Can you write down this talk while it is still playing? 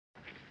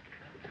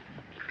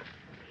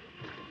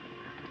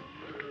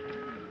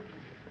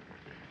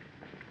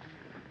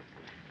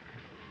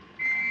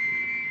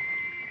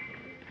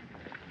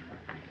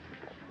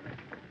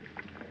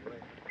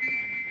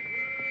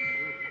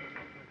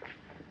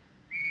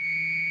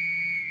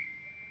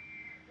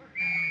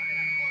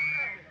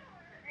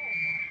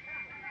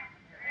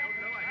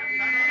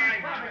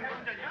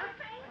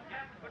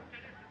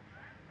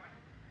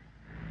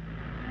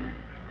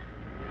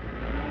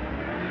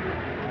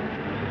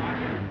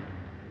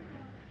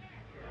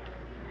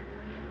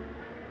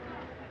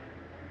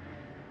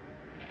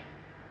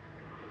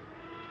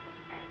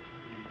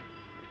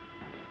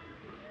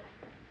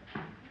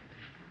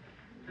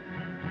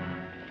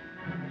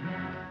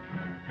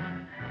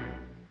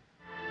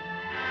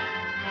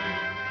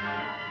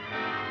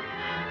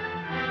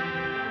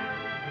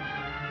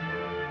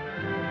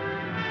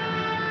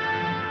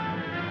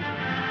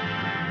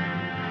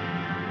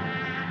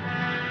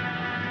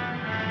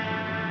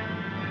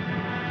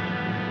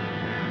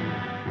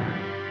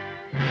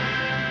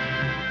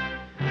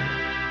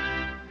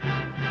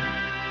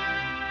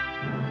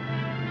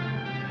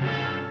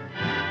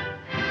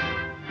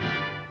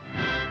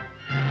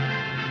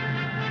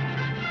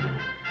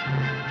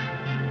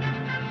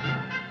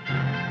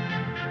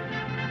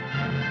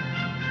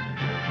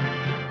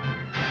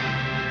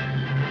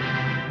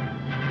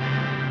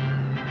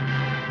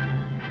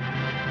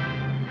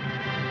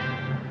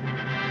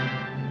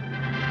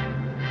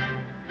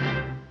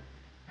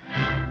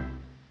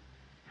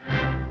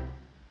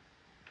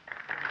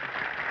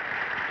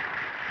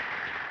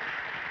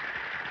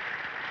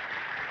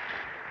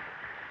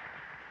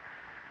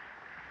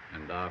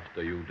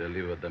after you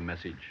deliver the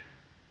message,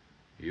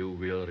 you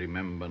will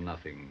remember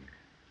nothing,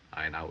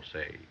 I now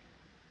say.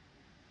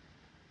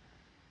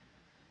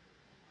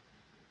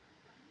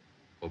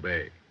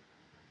 Obey.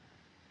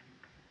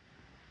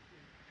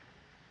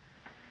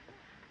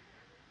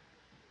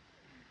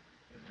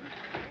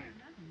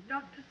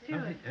 Dr.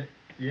 Stewart.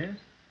 Yes?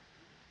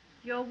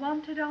 You're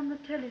wanted on the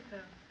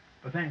telephone.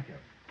 Oh, thank you.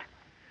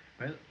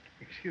 Well,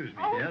 excuse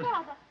me, Oh, dear.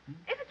 Father,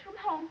 if it's from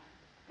home,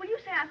 will you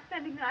say I'm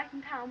spending the night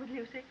in town with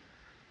Lucy?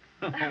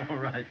 All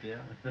right, dear.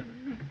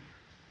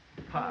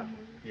 Pardon.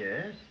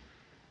 Yes?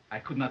 I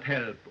could not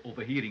help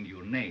overhearing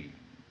your name.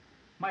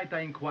 Might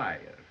I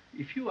inquire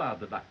if you are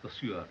the Dr.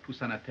 Stewart whose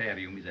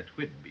sanitarium is at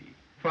Whitby?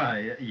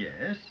 Why,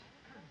 yes.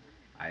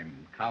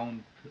 I'm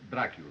Count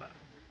Dracula.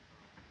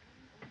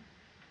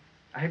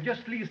 I have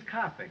just leased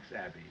Carfax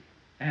Abbey.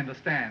 I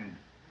understand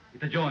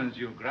it adjoins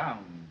your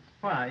grounds.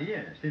 Why,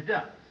 yes, it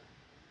does.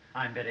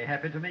 I'm very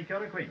happy to make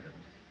your acquaintance.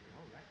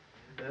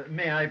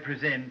 May I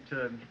present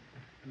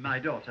my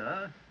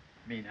daughter,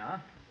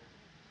 Mina,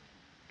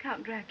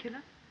 Count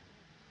Dracula.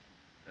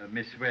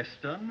 Miss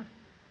Weston,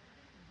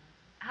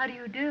 How do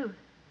you do?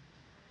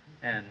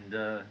 and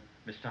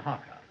Mr.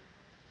 Harker.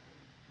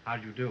 How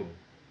do you do?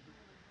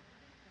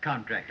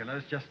 Count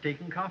Dracula's just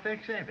taken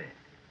Carfax Abbey.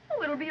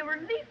 Oh, it'll be a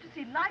relief to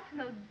see lights in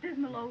those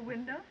dismal old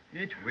windows.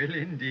 It will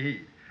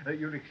indeed.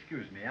 You'll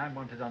excuse me, I'm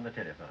wanted on the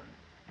telephone.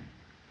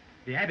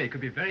 The Abbey could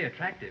be very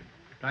attractive,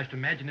 but I should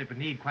imagine it would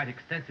need quite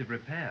extensive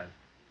repairs.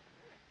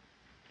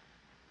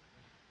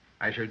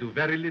 I shall do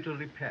very little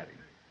repairing.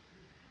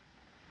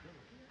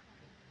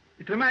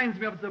 It reminds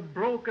me of the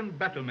broken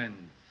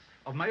battlements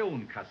of my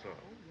own castle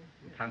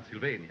in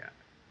Transylvania.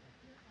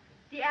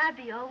 The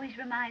Abbey always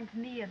reminds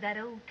me of that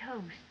old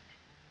toast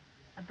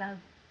about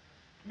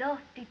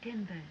lofty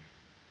timbers.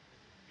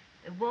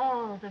 The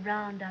walls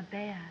around are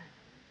bare,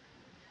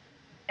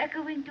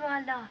 echoing to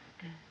our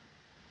laughter,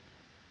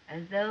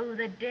 as though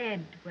the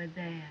dead were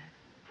there.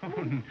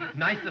 Oh,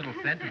 nice little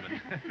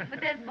sentiment.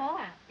 But there's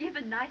more,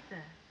 even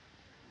nicer.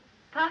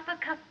 Quaff a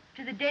cup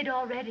to the dead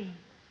already.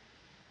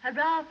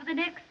 Hurrah for the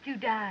next who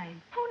dies.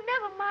 Oh,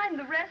 never mind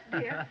the rest,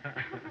 dear.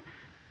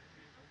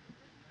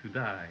 To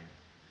die,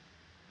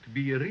 to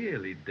be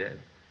really dead,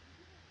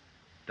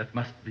 that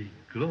must be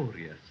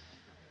glorious.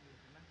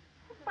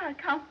 Why,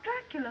 Count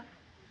Dracula.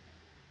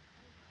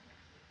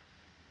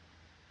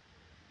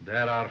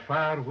 There are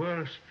far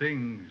worse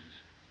things,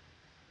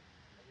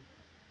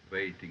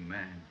 waiting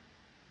man,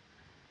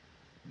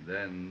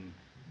 than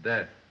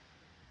death.